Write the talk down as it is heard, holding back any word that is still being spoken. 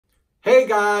Hey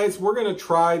guys, we're going to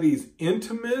try these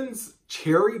Entenmann's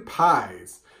cherry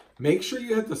pies. Make sure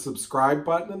you hit the subscribe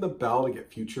button and the bell to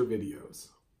get future videos.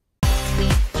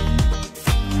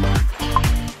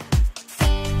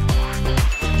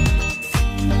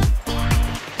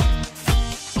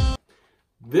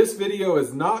 This video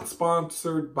is not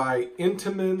sponsored by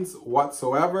Entenmann's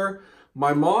whatsoever.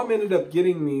 My mom ended up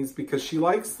getting these because she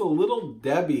likes the Little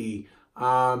Debbie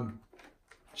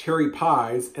cherry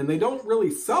pies, and they don't really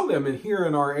sell them here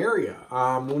in our area.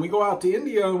 When we go out to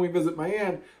India and we visit my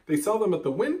aunt, they sell them at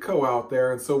the Winco out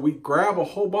there, and so we grab a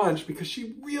whole bunch because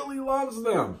she really loves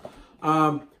them.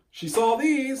 She saw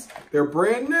these. They're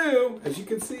brand new, as you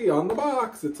can see on the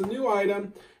box. It's a new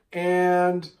item,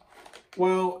 and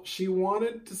well, she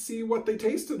wanted to see what they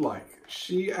tasted like.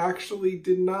 She actually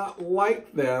did not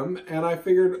like them, and I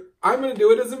figured I'm going to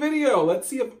do it as a video. Let's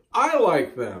see if I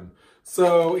like them.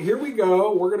 So here we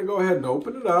go. We're going to go ahead and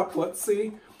open it up. Let's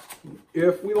see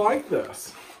if we like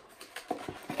this.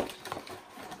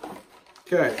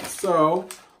 Okay, so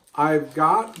I've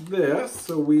got this.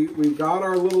 So we've got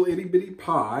our little itty bitty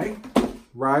pie,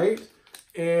 right?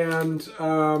 And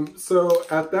so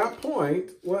at that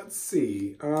point, let's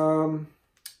see.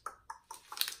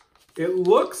 It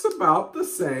looks about the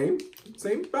same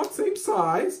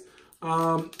size.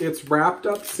 It's wrapped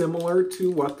up similar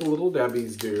to what the Little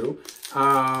Debbies do.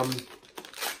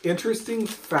 Interesting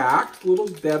fact, Little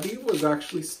Debbie was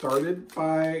actually started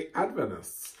by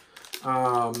Adventists.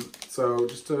 So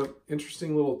just an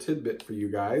interesting little tidbit for you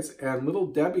guys. And Little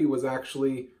Debbie was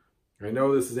actually, I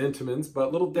know this is Entenmann's,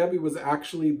 but Little Debbie was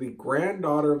actually the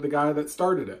granddaughter of the guy that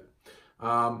started it.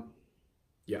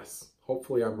 Yes,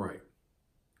 hopefully I'm right.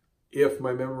 If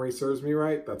my memory serves me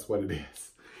right, that's what it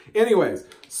is. Anyways,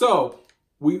 so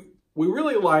we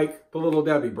really like the Little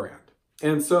Debbie brand.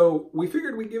 And so we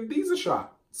figured we'd give these a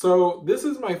shot. So this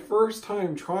is my first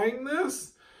time trying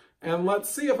this, and let's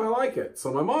see if I like it.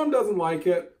 So my mom doesn't like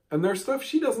it, and there's stuff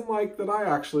she doesn't like that I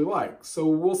actually like. So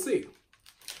we'll see.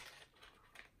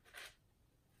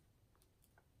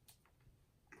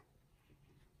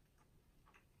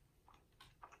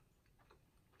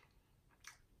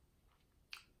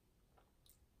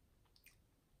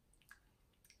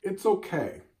 It's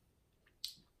okay.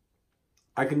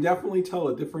 I can definitely tell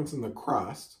a difference in the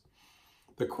crust.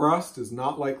 The crust is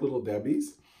not like Little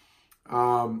Debbie's.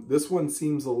 This one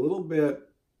seems a little bit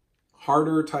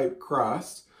harder type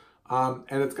crust, and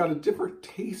it's got a different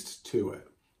taste to it.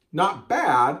 Not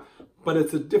bad, but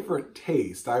it's a different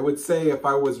taste. I would say if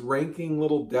I was ranking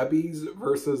Little Debbie's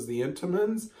versus the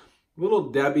Entenmann's, Little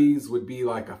Debbie's would be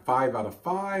like a 5 out of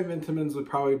 5. Entenmann's would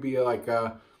probably be like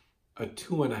a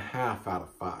 2.5 out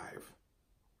of 5.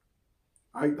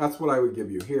 That's what I would give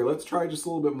you. Here, let's try just a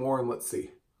little bit more and let's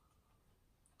see.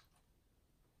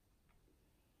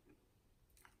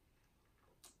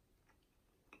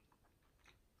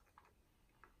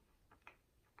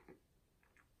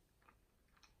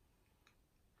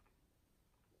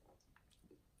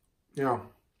 Yeah,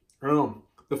 I don't know.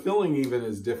 The filling even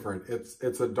is different.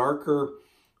 It's a darker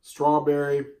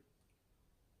strawberry,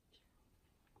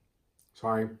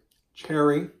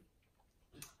 cherry.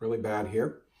 Really bad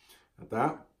here at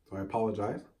that, so I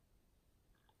apologize.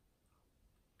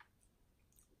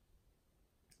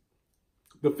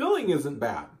 The filling isn't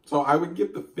bad. So I would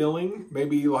give the filling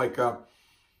maybe like a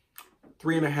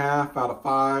 3.5 out of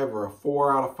 5 or a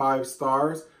 4 out of 5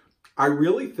 stars. I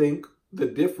really think the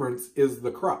difference is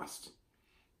the crust.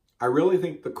 I really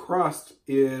think the crust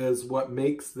is what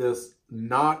makes this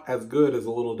not as good as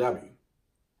a Little Debbie.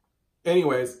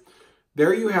 Anyways,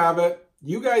 there you have it.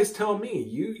 You guys tell me.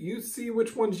 You see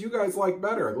which ones you guys like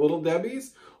better, Little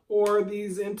Debbie's or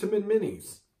these Entenmann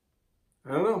minis.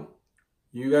 I don't know.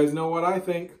 You guys know what I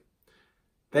think.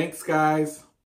 Thanks, guys.